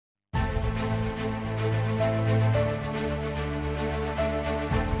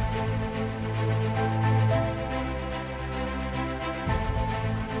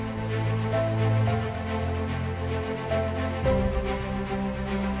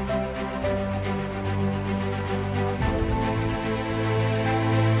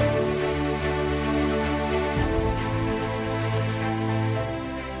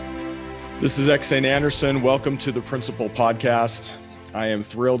This is Xane Anderson. Welcome to the Principal Podcast. I am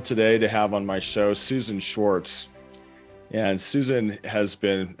thrilled today to have on my show Susan Schwartz. And Susan has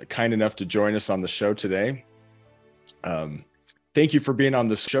been kind enough to join us on the show today. Thank you for being on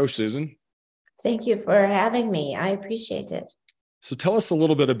the show, Susan. Thank you for having me. I appreciate it. So tell us a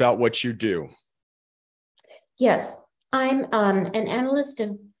little bit about what you do. Yes, I'm an analyst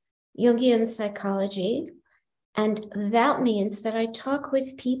of Jungian psychology, and that means that I talk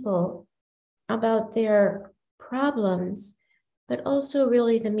with people about their problems, but also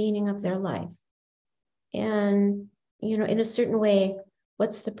really the meaning of their life. And, in a certain way,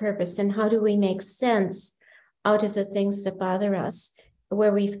 what's the purpose and how do we make sense out of the things that bother us,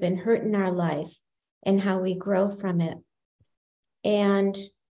 where we've been hurt in our life and how we grow from it. And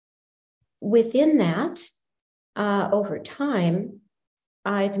within that, over time,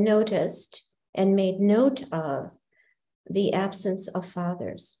 I've noticed and made note of the absence of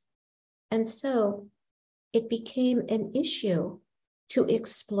fathers. And so it became an issue to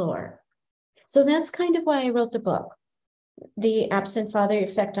explore. So that's kind of why I wrote the book, The Absent Father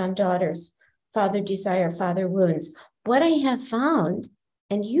Effect on Daughters, Father Desire, Father Wounds. What I have found,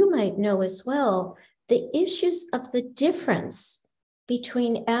 and you might know as well, the issues of the difference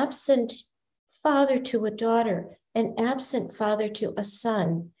between absent father to a daughter and absent father to a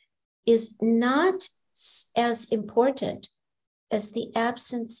son is not as important as the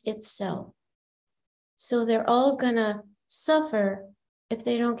absence itself. So they're all gonna suffer if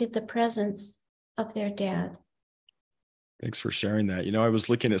they don't get the presence of their dad. Thanks for sharing that. I was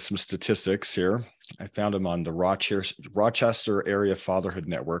looking at some statistics here. I found them on the Rochester Area Fatherhood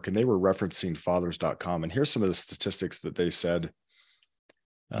Network, and they were referencing fathers.com. And here's some of the statistics that they said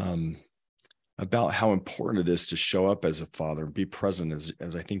about how important it is to show up as a father, be present,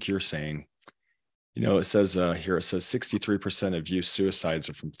 as I think you're saying. It says here, it says 63% of youth suicides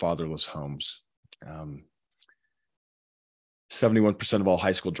are from fatherless homes. 71% of all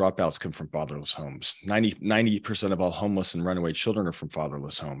high school dropouts come from fatherless homes. 90% of all homeless and runaway children are from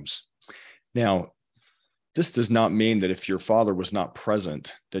fatherless homes. Now, this does not mean that if your father was not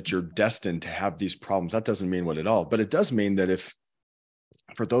present, that you're destined to have these problems. That doesn't mean what at all. But it does mean that if,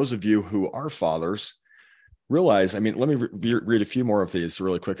 for those of you who are fathers, realize, let me read a few more of these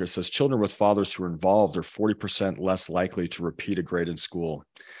really quick. It says children with fathers who are involved are 40% less likely to repeat a grade in school.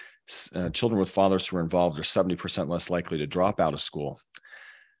 Children with fathers who are involved are 70% less likely to drop out of school.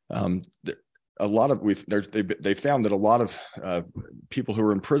 They found that a lot of people who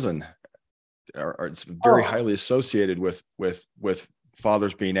are in prison are very highly associated with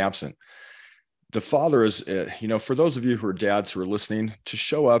fathers being absent. The father is, for those of you who are dads who are listening, to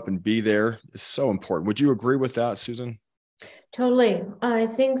show up and be there is so important. Would you agree with that, Susan? Totally. I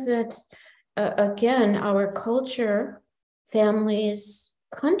think that, again, our culture, families,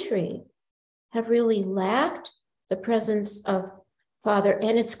 country have really lacked the presence of father,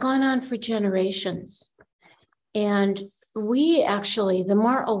 and it's gone on for generations. And we actually, the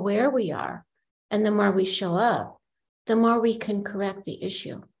more aware we are and the more we show up, the more we can correct the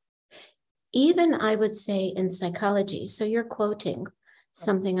issue. Even I would say in psychology, so you're quoting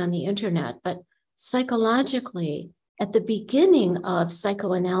something on the internet, but psychologically, at the beginning of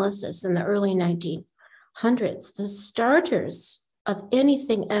psychoanalysis in the early 1900s, the starters of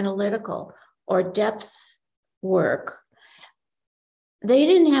anything analytical or depth work, they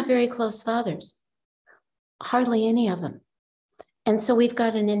didn't have very close fathers, hardly any of them. And so we've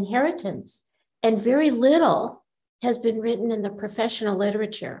got an inheritance, and very little has been written in the professional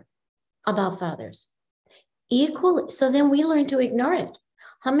literature about fathers. So then we learn to ignore it.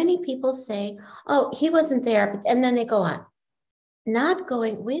 How many people say, oh, he wasn't there, and then they go on. Not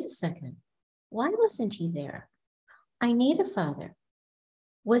going, wait a second, why wasn't he there? I need a father.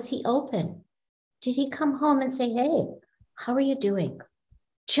 Was he open? Did he come home and say, hey, how are you doing?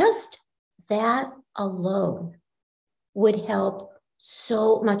 Just that alone would help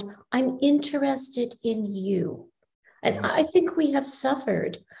so much. I'm interested in you. And I think we have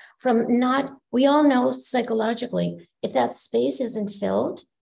suffered from we all know psychologically, if that space isn't filled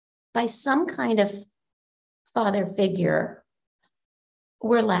by some kind of father figure,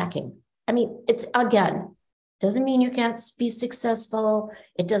 we're lacking. It's, again, doesn't mean you can't be successful.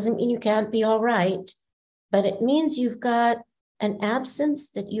 It doesn't mean you can't be all right, but it means you've got an absence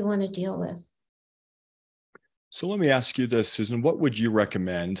that you want to deal with. So let me ask you this, Susan, what would you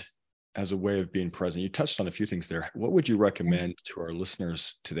recommend as a way of being present? You touched on a few things there. What would you recommend to our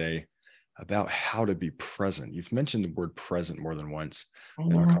listeners today about how to be present? You've mentioned the word present more than once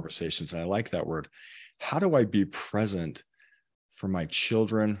in our conversations, and I like that word. How do I be present for my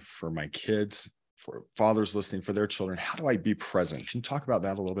children, for my kids, for fathers listening, for their children? How do I be present? Can you talk about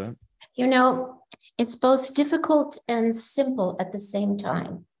that a little bit? You know, it's both difficult and simple at the same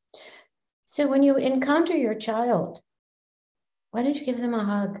time. So when you encounter your child, why don't you give them a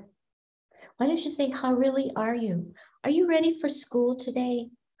hug? Why don't you say, how really are you? Are you ready for school today?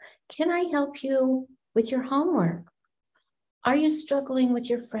 Can I help you with your homework? Are you struggling with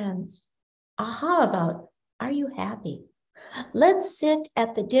your friends? How about, are you happy? Let's sit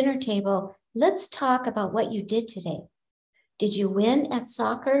at the dinner table. Let's talk about what you did today. Did you win at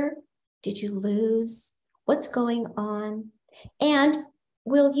soccer? Did you lose? What's going on? And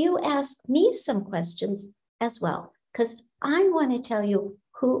will you ask me some questions as well? Because I want to tell you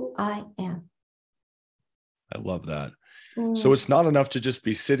who I am. I love that. So it's not enough to just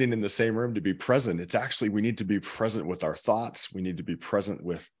be sitting in the same room to be present. It's actually, we need to be present with our thoughts. We need to be present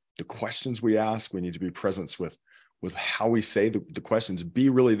with the questions we ask. We need to be present with how we say the questions, be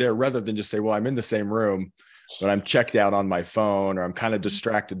really there rather than just say, well, I'm in the same room, but I'm checked out on my phone, or I'm kind of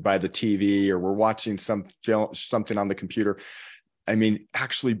distracted by the TV, or we're watching something on the computer. I mean,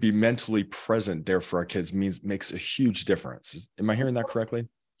 actually be mentally present there for our kids makes a huge difference. Am I hearing that correctly?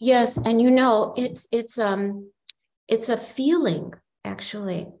 Yes. And you know, it's a feeling,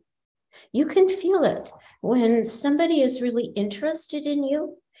 actually. You can feel it when somebody is really interested in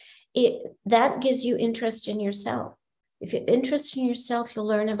you. That gives you interest in yourself. If you're interested in yourself, you'll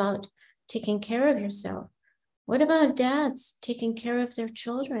learn about taking care of yourself. What about dads taking care of their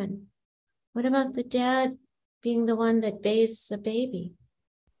children? What about the dad being the one that bathes the baby?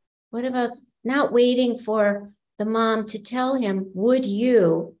 What about not waiting for the mom to tell him, would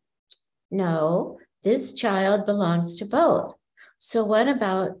you? No, this child belongs to both. So what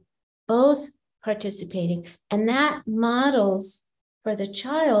about both participating? And that models for the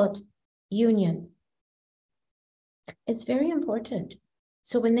child union. It's very important.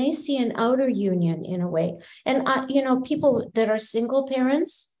 So when they see an outer union in a way, and people that are single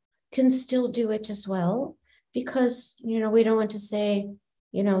parents can still do it as well, because, we don't want to say,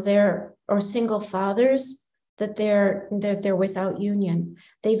 they're, or single fathers, that they're without union.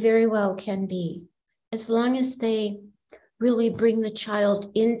 They very well can be, as long as they really bring the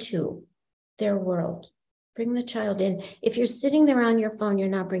child into their world. Bring the child in. If you're sitting there on your phone, you're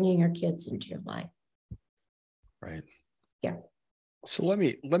not bringing your kids into your life. Right. Yeah. So let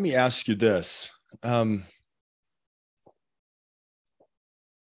me ask you this.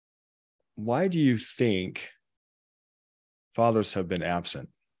 Why do you think fathers have been absent?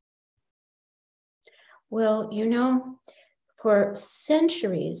 Well, for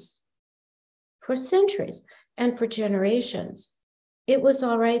centuries and for generations, it was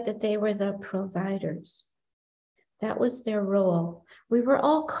all right that they were the providers. That was their role. We were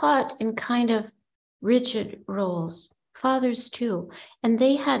all caught in kind of rigid roles, fathers too, and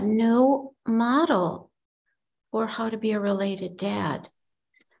they had no model for how to be a related dad.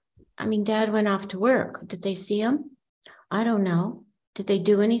 I mean, dad went off to work. Did they see him? I don't know. Did they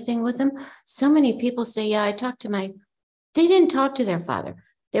do anything with him? So many people say, yeah, I talked to they didn't talk to their father.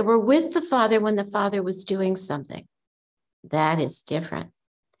 They were with the father when the father was doing something. That is different.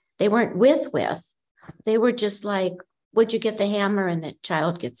 They weren't with. They were just like, would you get the hammer? And the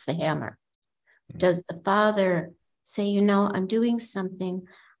child gets the hammer. Does the father say, I'm doing something.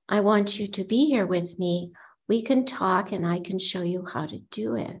 I want you to be here with me. We can talk and I can show you how to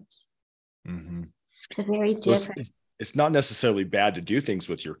do it. Mm-hmm. It's a very different. So it's not necessarily bad to do things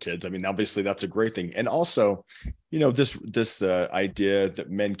with your kids. I mean, obviously that's a great thing. And also, this idea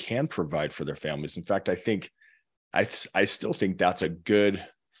that men can provide for their families. In fact, I still think that's a good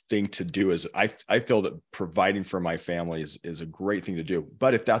thing to do. Is I feel that providing for my family is a great thing to do.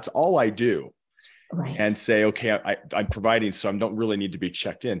 But if that's all I do, right, and say, okay, I'm providing, so I don't really need to be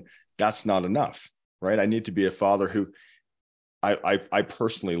checked in, that's not enough, right? I need to be a father who I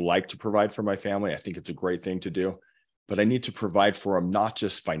personally like to provide for my family. I think it's a great thing to do, but I need to provide for them, not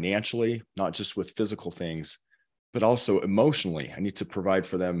just financially, not just with physical things, but also emotionally. I need to provide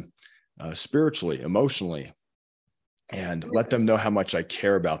for them spiritually, emotionally, and let them know how much I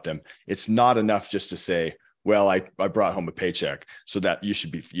care about them. It's not enough just to say, well, I brought home a paycheck, so that you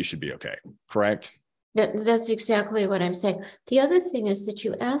should be okay. Correct? That's exactly what I'm saying. The other thing is that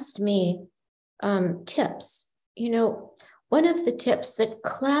you asked me tips. One of the tips that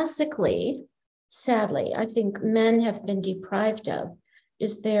classically, sadly, I think men have been deprived of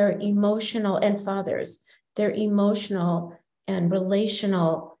is their emotional, and fathers, their emotional and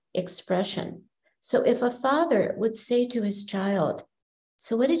relational expression. So if a father would say to his child,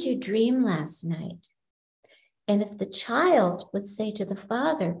 so what did you dream last night? And if the child would say to the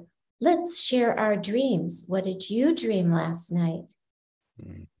father, let's share our dreams. What did you dream last night?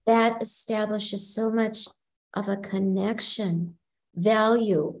 Mm. That establishes so much of a connection,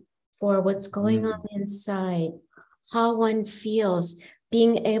 value for what's going on inside, how one feels,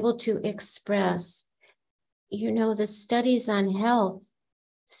 being able to express. You know, the studies on health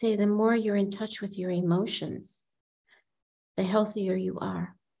say the more you're in touch with your emotions, the healthier you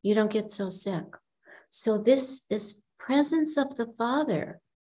are. You don't get so sick. So this presence of the Father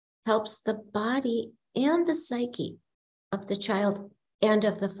helps the body and the psyche of the child and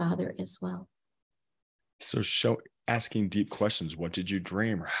of the father as well. So asking deep questions. What did you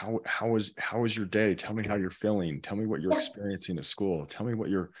dream? Or how was your day? Tell me how you're feeling. Tell me what you're experiencing at school. Tell me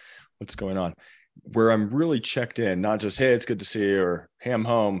what's going on. Where I'm really checked in, not just, hey, it's good to see you, or hey, I'm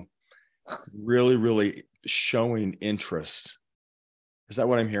home. Really, really showing interest. Is that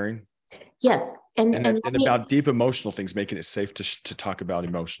what I'm hearing? Yes. And about deep emotional things, making it safe to talk about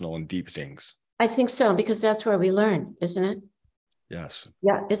emotional and deep things. I think so, because that's where we learn, isn't it? Yes.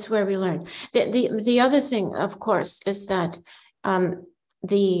 Yeah, it's where we learn. The other thing, of course, is that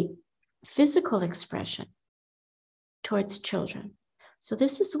the physical expression towards children. So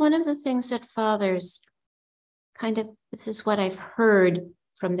this is one of the things that fathers this is what I've heard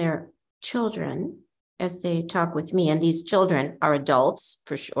from their children as they talk with me, and these children are adults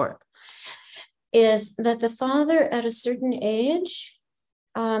for sure, is that the father at a certain age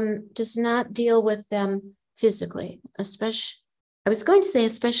does not deal with them physically, especially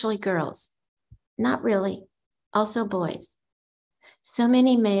girls, not really, also boys. So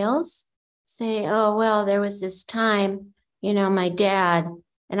many males say, oh, well, there was this time, my dad,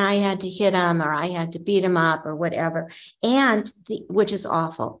 and I had to hit him, or I had to beat him up, or whatever. Which is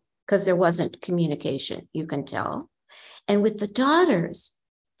awful, because there wasn't communication, you can tell. And with the daughters,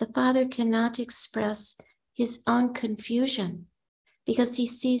 the father cannot express his own confusion, because he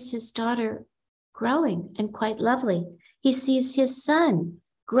sees his daughter growing and quite lovely. He sees his son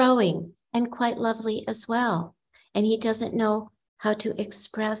growing and quite lovely as well. And he doesn't know how to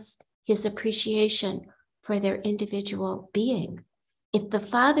express his appreciation for their individual being. If the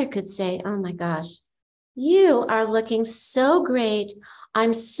father could say, oh my gosh, you are looking so great.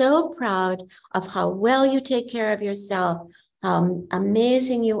 I'm so proud of how well you take care of yourself, how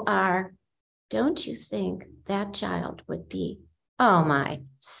amazing you are. Don't you think that child would be, oh my,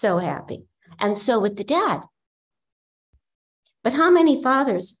 so happy? And so with the dad. But how many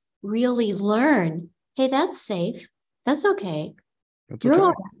fathers really learn, hey, that's safe. That's okay. That's okay.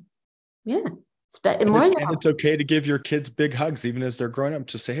 You're yeah. And it's okay to give your kids big hugs, even as they're growing up,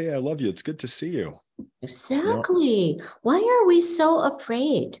 to say, hey, I love you. It's good to see you. Exactly. Why are we so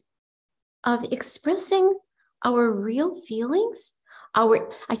afraid of expressing our real feelings? I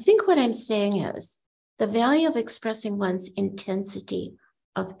think what I'm saying is the value of expressing one's intensity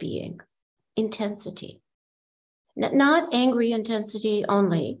of being. Intensity. Not angry intensity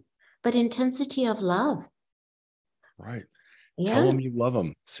only, but intensity of love. Right. Yeah. Tell them you love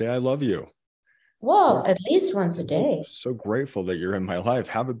them. Say, I love you. Well, at least once a day. So grateful that you're in my life.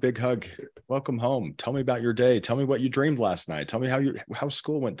 Have a big hug. Welcome home. Tell me about your day. Tell me what you dreamed last night. Tell me how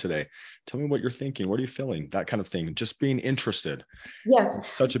school went today. Tell me what you're thinking. What are you feeling? That kind of thing. Just being interested.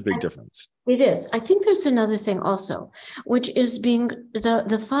 Yes. Such a big difference. It is. I think there's another thing also, which is being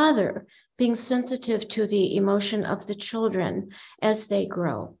the father being sensitive to the emotion of the children as they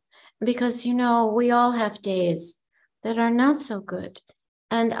grow. Because, we all have days that are not so good.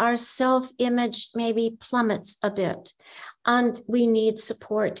 And our self-image maybe plummets a bit, and we need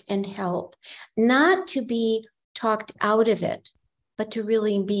support and help, not to be talked out of it, but to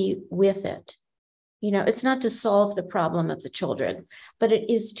really be with it. It's not to solve the problem of the children, but it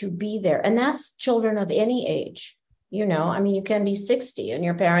is to be there. And that's children of any age. You can be 60 and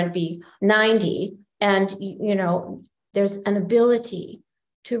your parent be 90, and, there's an ability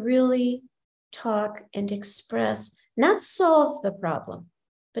to really talk and express, not solve the problem,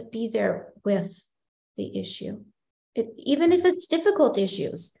 but be there with the issue. Even if it's difficult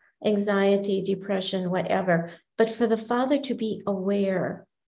issues, anxiety, depression, whatever, but for the father to be aware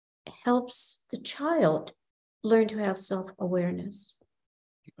helps the child learn to have self-awareness.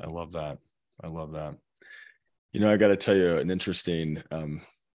 I love that. I love that. I got to tell you an interesting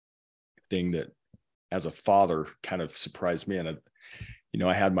thing that as a father kind of surprised me. And,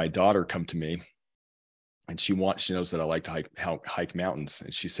 I had my daughter come to me, and she knows that I like to hike mountains.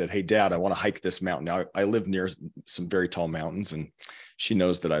 And she said, hey, Dad, I want to hike this mountain. Now, I live near some very tall mountains, and she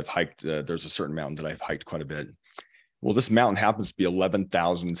knows that I've hiked. There's a certain mountain that I've hiked quite a bit. Well, this mountain happens to be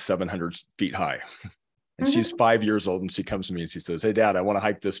 11,700 feet high. And she's 5 years old, and she comes to me and she says, hey, Dad, I want to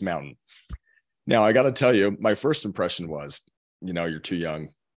hike this mountain. Now, I got to tell you, my first impression was, you're too young.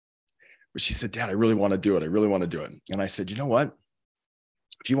 But she said, Dad, I really want to do it. I really want to do it. And I said, you know what?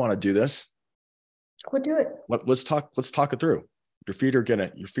 If you want to do this, we'll do it. Let's talk it through.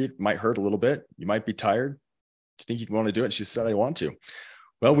 Your feet might hurt a little bit. You might be tired. Do you think you want to do it? And she said, I want to.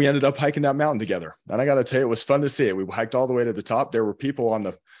 Well, we ended up hiking that mountain together. And I got to tell you, it was fun to see it. We hiked all the way to the top. There were people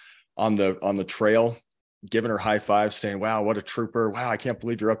on the trail giving her high fives, saying, wow, what a trooper. Wow, I can't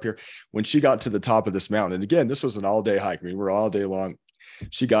believe you're up here. When she got to the top of this mountain, and again, this was an all-day hike. I mean, we're all day long.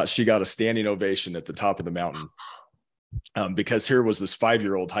 She got a standing ovation at the top of the mountain. Because here was this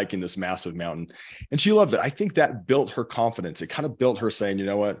 5-year-old hiking this massive mountain, and she loved it. I think that built her confidence. It kind of built her saying, you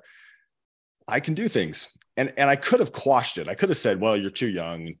know what, I can do things. And I could have quashed it. I could have said, well, you're too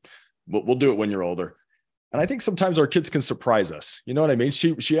young. We'll do it when you're older. And I think sometimes our kids can surprise us. You know what I mean?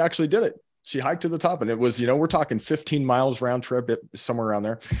 She actually did it. She hiked to the top, and it was, we're talking 15 miles round trip, somewhere around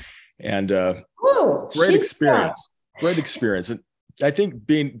there. And great experience. And I think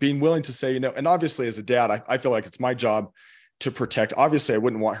being willing to say, and obviously as a dad, I feel like it's my job to protect. Obviously, I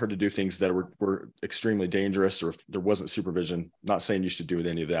wouldn't want her to do things that were extremely dangerous, or if there wasn't supervision. Not saying you should do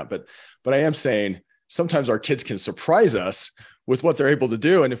any of that, but I am saying sometimes our kids can surprise us with what they're able to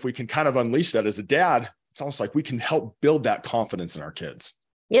do. And if we can kind of unleash that as a dad, it's almost like we can help build that confidence in our kids.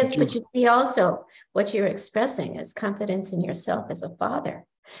 Yes, but you see also what you're expressing is confidence in yourself as a father.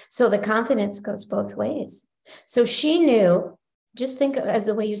 So the confidence goes both ways. So she knew, just think as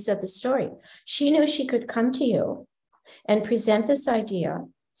the way you said the story, she knew she could come to you and present this idea.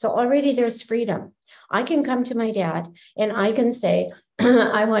 So already there's freedom. I can come to my dad and I can say,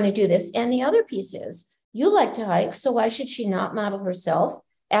 I want to do this. And the other piece is, you like to hike, so why should she not model herself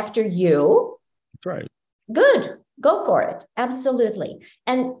after you? Right. Good. Go for it. Absolutely.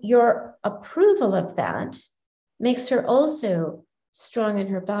 And your approval of that makes her also strong in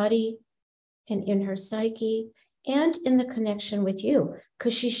her body and in her psyche and in the connection with you,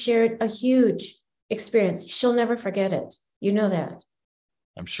 because she shared a huge experience. She'll never forget it. You know that.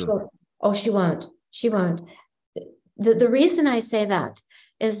 I'm sure. She won't. She won't. The reason I say that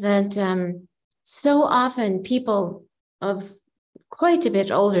is that so often people of quite a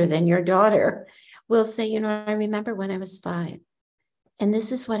bit older than your daughter will say, I remember when I was 5, and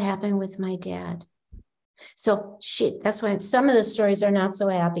this is what happened with my dad. So that's why some of the stories are not so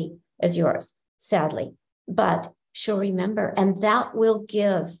happy as yours, sadly, but she'll remember, and that will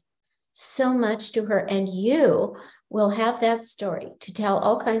give so much to her. And you will have that story to tell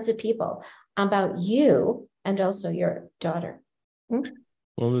all kinds of people about you and also your daughter. Well,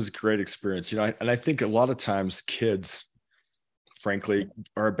 it was a great experience, and I think a lot of times kids, frankly,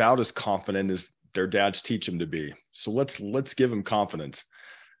 are about as confident as their dads teach them to be. So let's give them confidence.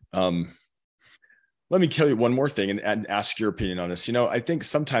 Let me tell you one more thing and ask your opinion on this. I think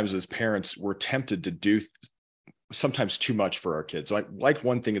sometimes as parents, we're tempted to do sometimes too much for our kids. So I like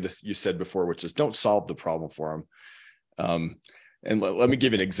one thing of this you said before, which is don't solve the problem for them. And let me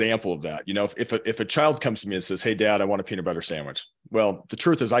give you an example of that. If a child comes to me and says, hey, Dad, I want a peanut butter sandwich. Well, the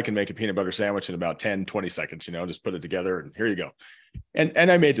truth is I can make a peanut butter sandwich in about 10, 20 seconds, just put it together and here you go. And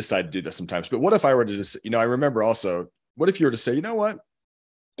I may decide to do this sometimes, but what if I were to just, I remember also, what if you were to say, you know what?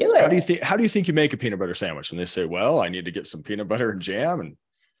 Do it. How do you think you make a peanut butter sandwich? And they say, well, I need to get some peanut butter and jam.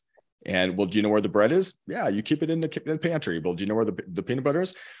 And well, do you know where the bread is? Yeah, you keep it in the pantry. Well, do you know where the peanut butter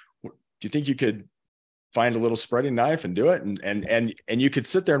is? Do you think you could find a little spreading knife and do it? And you could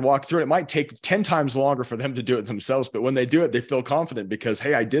sit there and walk through it. It might take 10 times longer for them to do it themselves, but when they do it, they feel confident because,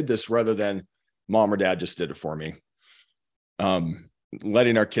 hey, I did this rather than mom or dad just did it for me.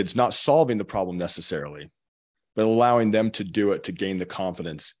 Letting our kids, not solving the problem necessarily, but allowing them to do it to gain the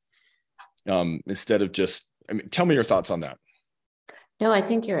confidence instead of just, tell me your thoughts on that. No, I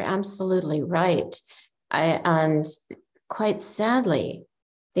think you're absolutely right. And quite sadly,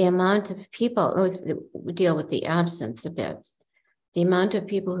 the amount of people, we deal with the absence a bit, the amount of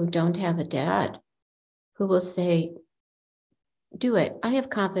people who don't have a dad who will say, do it. I have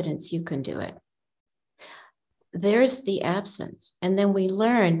confidence you can do it. There's the absence. And then we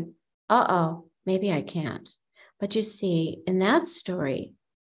learn, maybe I can't. But you see, in that story,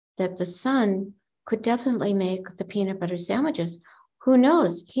 that the son could definitely make the peanut butter sandwiches. Who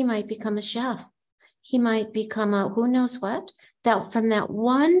knows? He might become a chef. He might become who knows what? That from that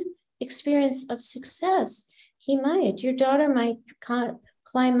one experience of success, your daughter might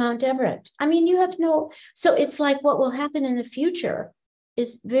climb Mount Everest. You have so it's like what will happen in the future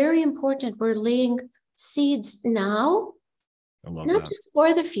is very important. We're laying seeds now, not just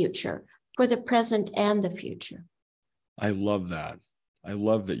for the future, for the present and the future. I love that. I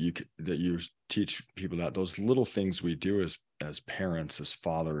love that you teach people that those little things we do as parents, as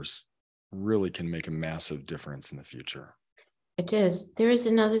fathers, really can make a massive difference in the future. It is. There is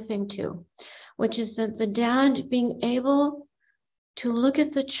another thing too, which is that the dad being able to look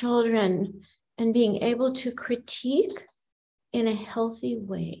at the children and being able to critique in a healthy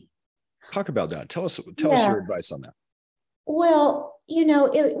way. Talk about that. Tell us Yeah. your advice on that. Well,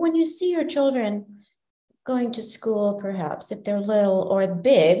 when you see your children going to school, perhaps if they're little or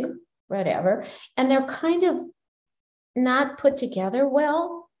big, whatever, and they're kind of not put together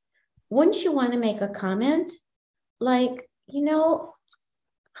well, wouldn't you want to make a comment like,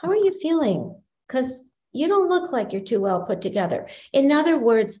 how are you feeling? Because you don't look like you're too well put together. In other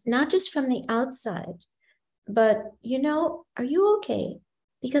words, not just from the outside, but, are you okay?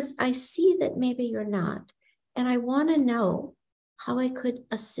 Because I see that maybe you're not. And I want to know how I could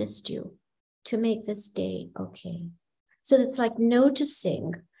assist you to make this day okay. So it's like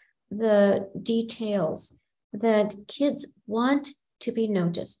noticing the details that kids want to be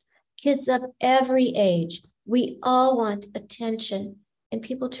noticed. Kids of every age, we all want attention and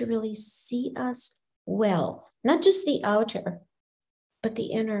people to really see us well, not just the outer, but the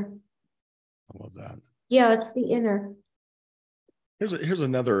inner. I love that. Yeah, it's the inner. Here's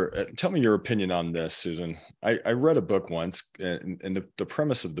another, tell me your opinion on this, Susan. I read a book once, and the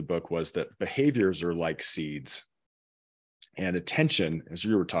premise of the book was that behaviors are like seeds, and attention, as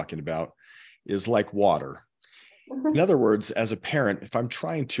you were talking about, is like water. In other words, as a parent, if I'm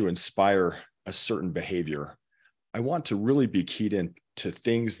trying to inspire a certain behavior, I want to really be keyed in to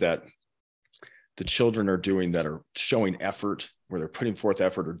things that the children are doing that are showing effort, where they're putting forth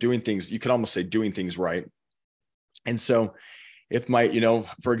effort or doing things, you could almost say doing things right. And so if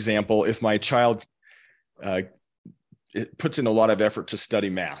for example, if my child it puts in a lot of effort to study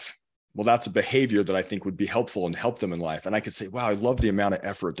math, well, that's a behavior that I think would be helpful and help them in life. And I could say, wow, I love the amount of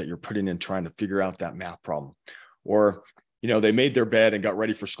effort that you're putting in trying to figure out that math problem. Or, they made their bed and got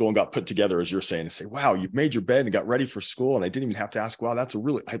ready for school and got put together, as you're saying, and say, wow, you've made your bed and got ready for school. And I didn't even have to ask, wow, that's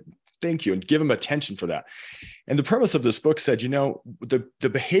thank you. And give them attention for that. And the premise of this book said, the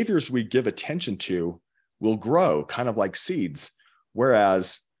behaviors we give attention to will grow kind of like seeds.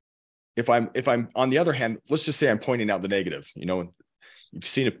 Whereas if I'm on the other hand, let's just say I'm pointing out the negative, you've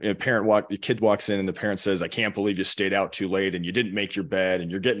seen the kid walks in and the parent says, I can't believe you stayed out too late and you didn't make your bed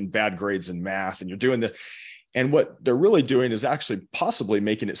and you're getting bad grades in math and you're doing the, and what they're really doing is actually possibly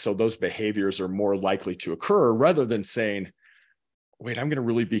making it so those behaviors are more likely to occur rather than saying, wait, I'm going to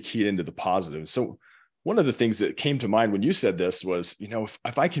really be keyed into the positive. So one of the things that came to mind when you said this was,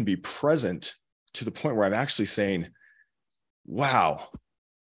 if I can be present to the point where I'm actually saying, wow,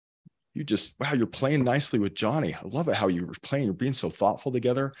 you're playing nicely with Johnny. I love it how you were playing. You're being so thoughtful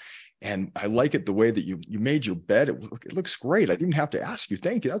together. And I like it the way that you made your bed. It looks great. I didn't have to ask you.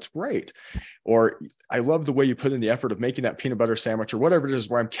 Thank you. That's great. Or I love the way you put in the effort of making that peanut butter sandwich or whatever it is,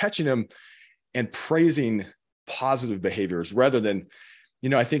 where I'm catching them and praising positive behaviors rather than,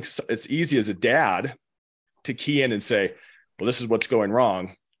 I think it's easy as a dad to key in and say, well, this is what's going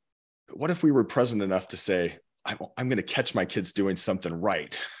wrong. But what if we were present enough to say, I'm going to catch my kids doing something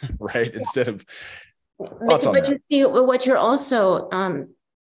right, right? Instead of thoughts on that. You see, what you're also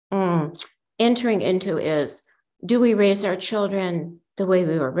entering into is, do we raise our children the way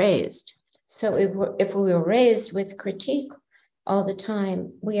we were raised? So if we were raised with critique all the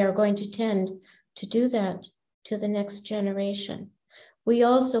time, we are going to tend to do that to the next generation. We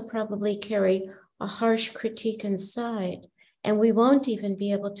also probably carry a harsh critique inside, and we won't even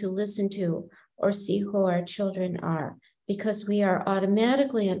be able to listen to or see who our children are because we are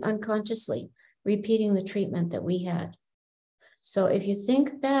automatically and unconsciously repeating the treatment that we had. So if you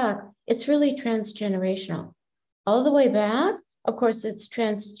think back, it's really transgenerational. All the way back, of course, it's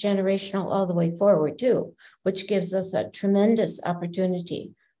transgenerational all the way forward too, which gives us a tremendous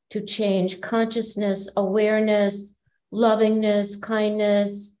opportunity to change consciousness, awareness, lovingness,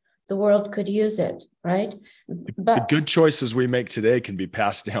 kindness. The world could use it, right? But the good choices we make today can be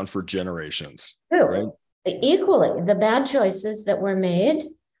passed down for generations. True. Right? Equally, the bad choices that were made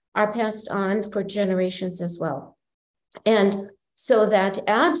are passed on for generations as well. And so that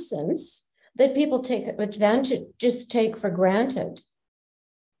absence that people take advantage, just take for granted,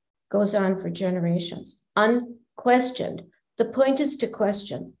 goes on for generations, unquestioned. The point is to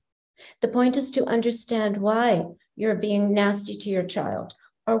question. The point is to understand why you're being nasty to your child,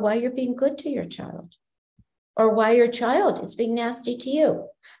 or why you're being good to your child, or why your child is being nasty to you.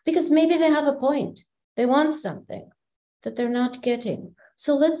 Because maybe they have a point. They want something that they're not getting.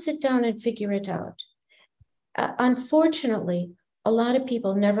 So let's sit down and figure it out. Unfortunately, a lot of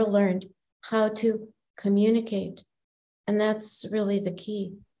people never learned how to communicate. And that's really the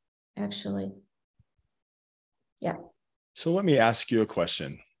key, actually. Yeah. So let me ask you a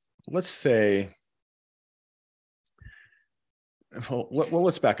question. Let's say, well,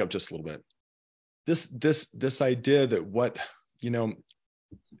 let's back up just a little bit. This idea that what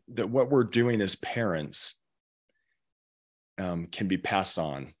we're doing as parents, can be passed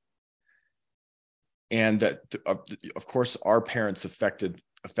on. And that, of course, our parents affect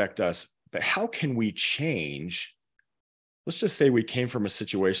us, but how can we change? Let's just say we came from a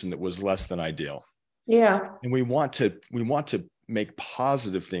situation that was less than ideal. Yeah. And we want to make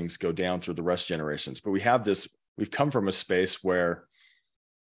positive things go down through the rest generations. But we've come from a space where,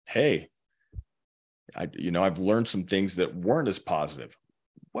 hey, I've learned some things that weren't as positive.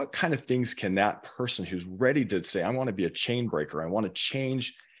 What kind of things can that person who's ready to say, I want to be a chain breaker, I want to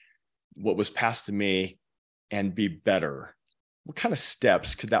change what was passed to me and be better, what kind of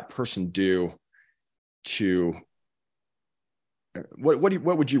steps could that person do to, what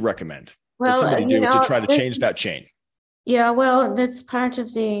would you recommend for somebody do to try to change that chain? Yeah, well, that's part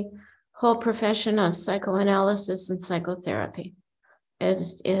of the whole profession of psychoanalysis and psychotherapy,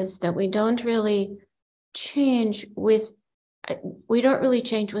 is that we don't really change without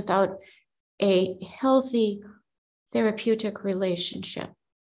a healthy therapeutic relationship.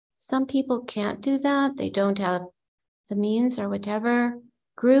 Some people can't do that. They don't have the means or whatever.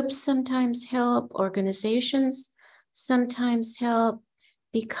 Groups sometimes help, organizations sometimes help,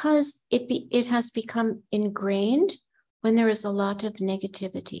 because it has become ingrained when there is a lot of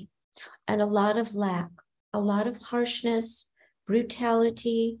negativity and a lot of lack, a lot of harshness,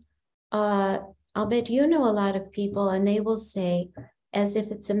 brutality. I'll bet you know a lot of people, and they will say, as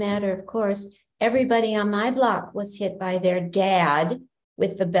if it's a matter of course, everybody on my block was hit by their dad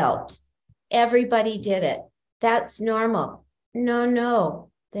with the belt. Everybody did it. That's normal.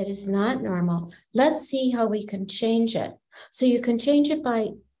 No, that is not normal. Let's see how we can change it. So you can change it by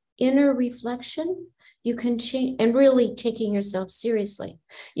inner reflection. You can change, and really taking yourself seriously.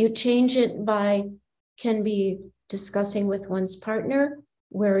 You change it can be discussing with one's partner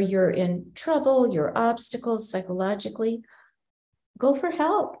where you're in trouble, your obstacles psychologically. Go for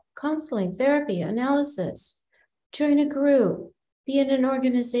help, counseling, therapy, analysis. Join a group, be in an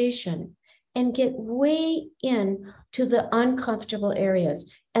organization, and get way in to the uncomfortable areas.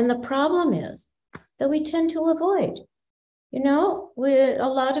 And the problem is that we tend to avoid. A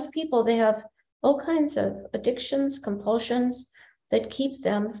lot of people, they have all kinds of addictions, compulsions that keep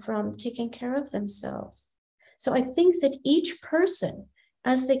them from taking care of themselves. So I think that each person,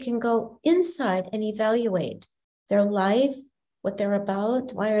 as they can go inside and evaluate their life, what they're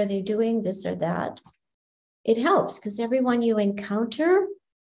about, why are they doing this or that, it helps, because everyone you encounter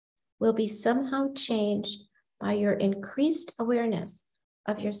will be somehow changed by your increased awareness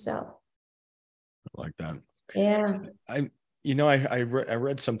of yourself. I like that. Yeah. I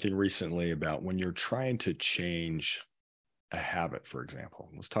read something recently about when you're trying to change a habit, for example.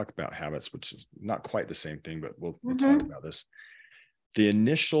 Let's talk about habits, which is not quite the same thing, but we'll talk about this. The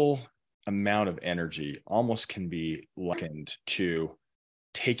initial amount of energy almost can be likened to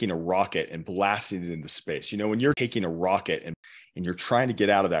taking a rocket and blasting it into space. When you're taking a rocket and you're trying to get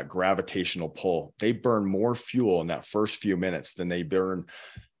out of that gravitational pull, they burn more fuel in that first few minutes than they burn.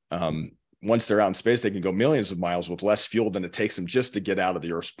 Once they're out in space, they can go millions of miles with less fuel than it takes them just to get out of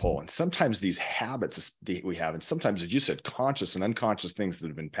the Earth's pull. And sometimes these habits we have, and sometimes, as you said, conscious and unconscious things that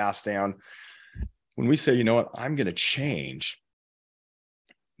have been passed down, when we say, you know what, I'm going to change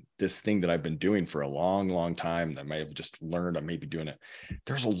this thing that I've been doing for a long, long time, that I may have just learned I may be doing it.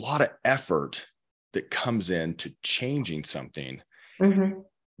 There's a lot of effort that comes into changing something. Mm-hmm.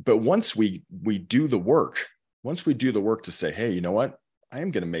 But once we do the work, to say, hey, you know what, I am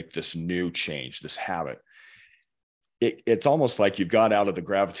going to make this new change, this habit. It's almost like you've got out of the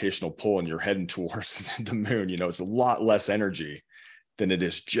gravitational pull and you're heading towards the moon. It's a lot less energy than it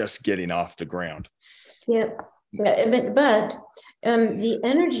is just getting off the ground. Yeah. But the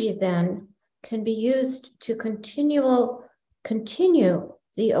energy then can be used to continue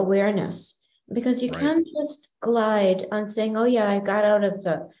the awareness, because you can't just glide on saying, oh yeah, I got out of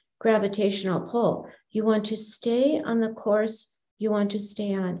the gravitational pull. You want to stay on the course you want to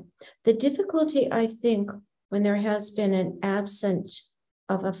stay on. The difficulty, I think, when there has been an absence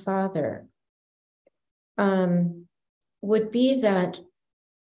of a father, would be that,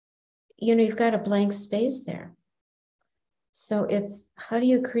 you've got a blank space there. So it's, how do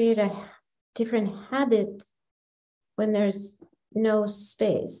you create a different habit when there's no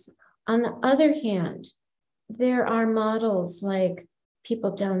space? On the other hand, there are models like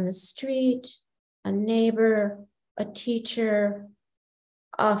people down the street, a neighbor, a teacher,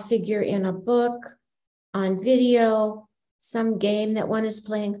 a figure in a book, on video, some game that one is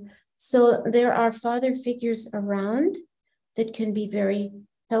playing. So there are father figures around that can be very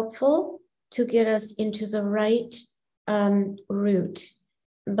helpful to get us into the right route.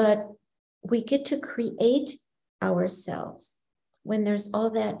 But we get to create ourselves. When there's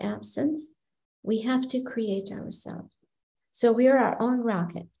all that absence, we have to create ourselves. So we are our own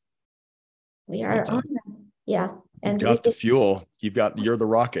rocket. We are our own, yeah. And you've got the fuel. You're the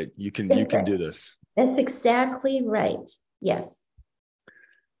rocket. You can do this. That's exactly right. Yes.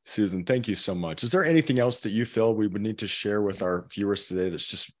 Susan, thank you so much. Is there anything else that you feel we would need to share with our viewers today that's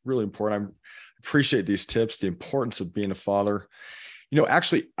just really important? I appreciate these tips, the importance of being a father.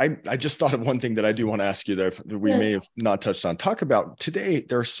 Actually, I just thought of one thing that I do want to ask you that we may have not touched on. Talk about today,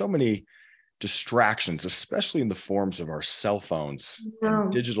 there are so many distractions, especially in the forms of our cell phones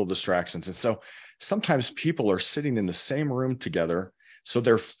and digital distractions. And so sometimes people are sitting in the same room together, so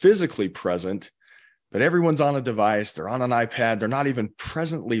they're physically present, but everyone's on a device, they're on an iPad, they're not even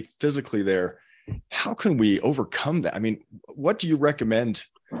presently physically there. How can we overcome that? I mean, what do you recommend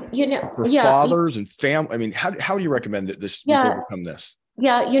for fathers and family? I mean, how do you recommend that we overcome this?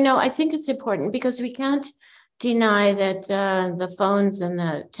 Yeah, I think it's important because we can't deny that the phones and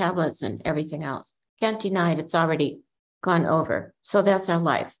the tablets and everything else, can't deny it. It's already gone over. So that's our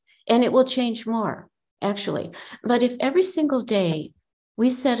life. And it will change more, actually. But if every single day we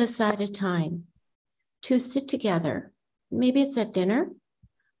set aside a time to sit together, maybe it's at dinner,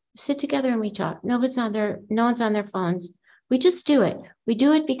 sit together and we talk. No one's on their phones. We just do it. We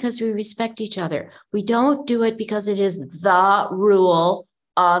do it because we respect each other. We don't do it because it is the rule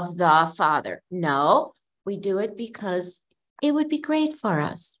of the father. No, we do it because it would be great for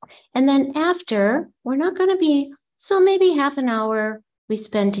us. And then after, we're not going to be, so maybe half an hour we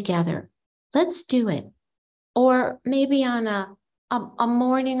spend together. Let's do it. Or maybe on a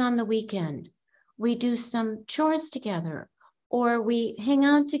morning on the weekend, we do some chores together, or we hang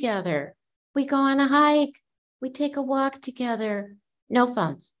out together. We go on a hike. We take a walk together. No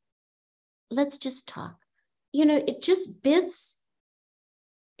phones. Let's just talk. It just bits.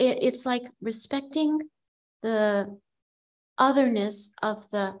 It's like respecting the otherness of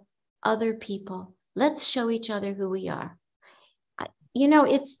the other people. Let's show each other who we are. I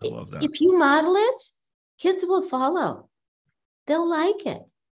love that. If you model it, kids will follow. They'll like it.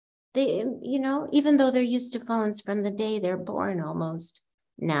 They, even though they're used to phones from the day they're born almost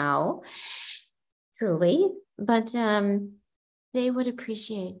now, truly, but they would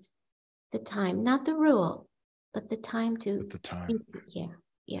appreciate the time, not the rule, but the time to. The time.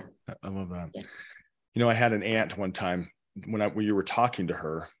 Yeah. I love that. Yeah. I had an aunt one time when you were talking to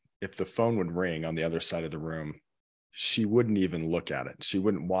her, if the phone would ring on the other side of the room, she wouldn't even look at it. She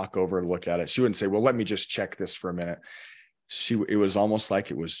wouldn't walk over and look at it. She wouldn't say, well, let me just check this for a minute. It was almost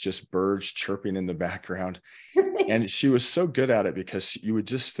like it was just birds chirping in the background. And she was so good at it because you would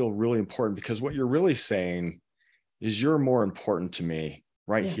just feel really important, because what you're really saying is you're more important to me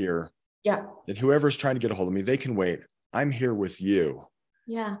here. Yeah. Than whoever's trying to get a hold of me. They can wait. I'm here with you.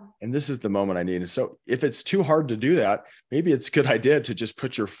 Yeah. And this is the moment I need. And so if it's too hard to do that, maybe it's a good idea to just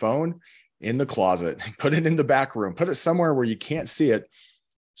put your phone in the closet, put it in the back room, put it somewhere where you can't see it,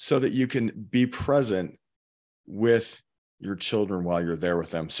 so that you can be present with your children while you're there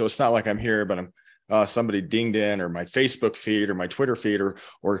with them. So it's not like I'm here, but I'm somebody dinged in, or my Facebook feed or my Twitter feed,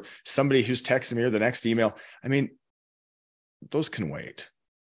 or somebody who's texting me, or the next email. I mean, those can wait.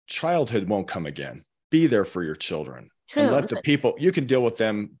 Childhood won't come again. Be there for your children. True. And let the people, you can deal with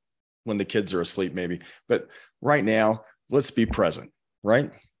them when the kids are asleep, maybe. But right now, let's be present, right?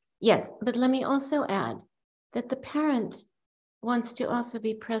 Yes. But let me also add that the parent wants to also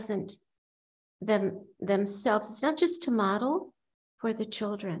be present themselves. It's not just to model for the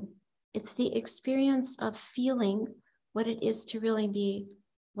children. It's the experience of feeling what it is to really be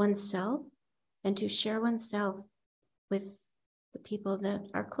oneself and to share oneself with the people that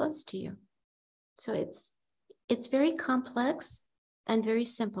are close to you. So it's very complex and very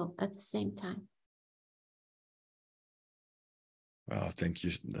simple at the same time. Wow, thank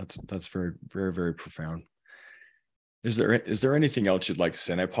you. That's very, very, very profound. Is there anything else you'd like to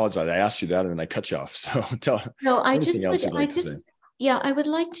say? And I apologize, I asked you that and then I cut you off. So I would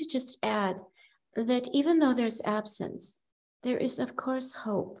like to just add that even though there's absence, there is of course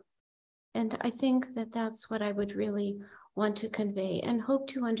hope. And I think that that's what I would really want to convey, and hope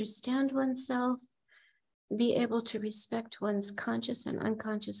to understand oneself, be able to respect one's conscious and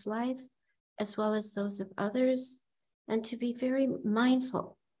unconscious life, as well as those of others, and to be very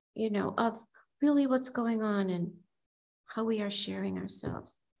mindful, of really what's going on and how we are sharing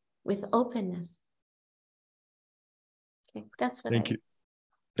ourselves with openness. Okay, that's what. Thank you.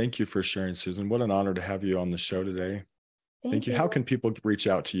 Thank you for sharing, Susan. What an honor to have you on the show today. Thank you. How can people reach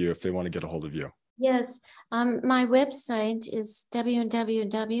out to you if they want to get a hold of you? Yes, my website is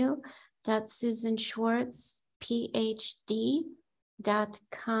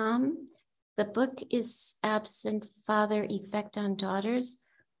www.susanschwartzphd.com. The book is Absent Father: Effect on Daughters,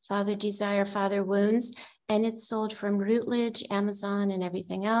 Father Desire, Father Wounds. and it's sold from Routledge, Amazon, and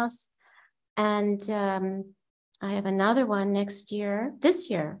everything else. And I have another one this year,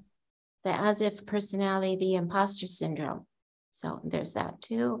 the As If Personality, the Imposter Syndrome. So there's that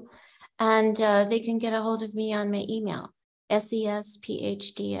too. And they can get a hold of me on my email,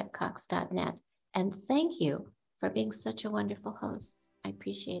 sesphd@cox.net. And thank you for being such a wonderful host. I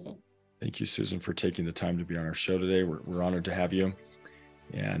appreciate it. Thank you, Susan, for taking the time to be on our show today. We're honored to have you.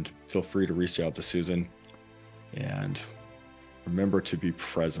 And feel free to reach out to Susan. And remember to be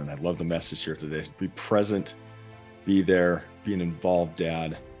present. I love the message here today. Be present, be there, be an involved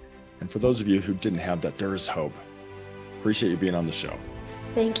dad. And for those of you who didn't have that, there is hope. Appreciate you being on the show.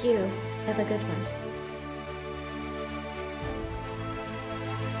 Thank you. Have a good one.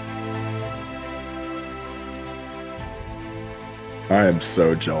 I am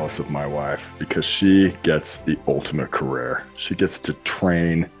so jealous of my wife because she gets the ultimate career. She gets to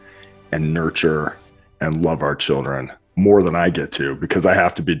train and nurture and love our children more than I get to because I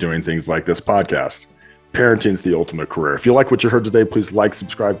have to be doing things like this podcast. Parenting's the ultimate career. If you like what you heard today, please like,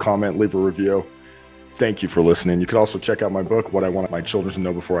 subscribe, comment, leave a review. Thank you for listening. You can also check out my book, What I Want My Children to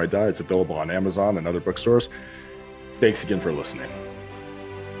Know Before I Die. It's available on Amazon and other bookstores. Thanks again for listening.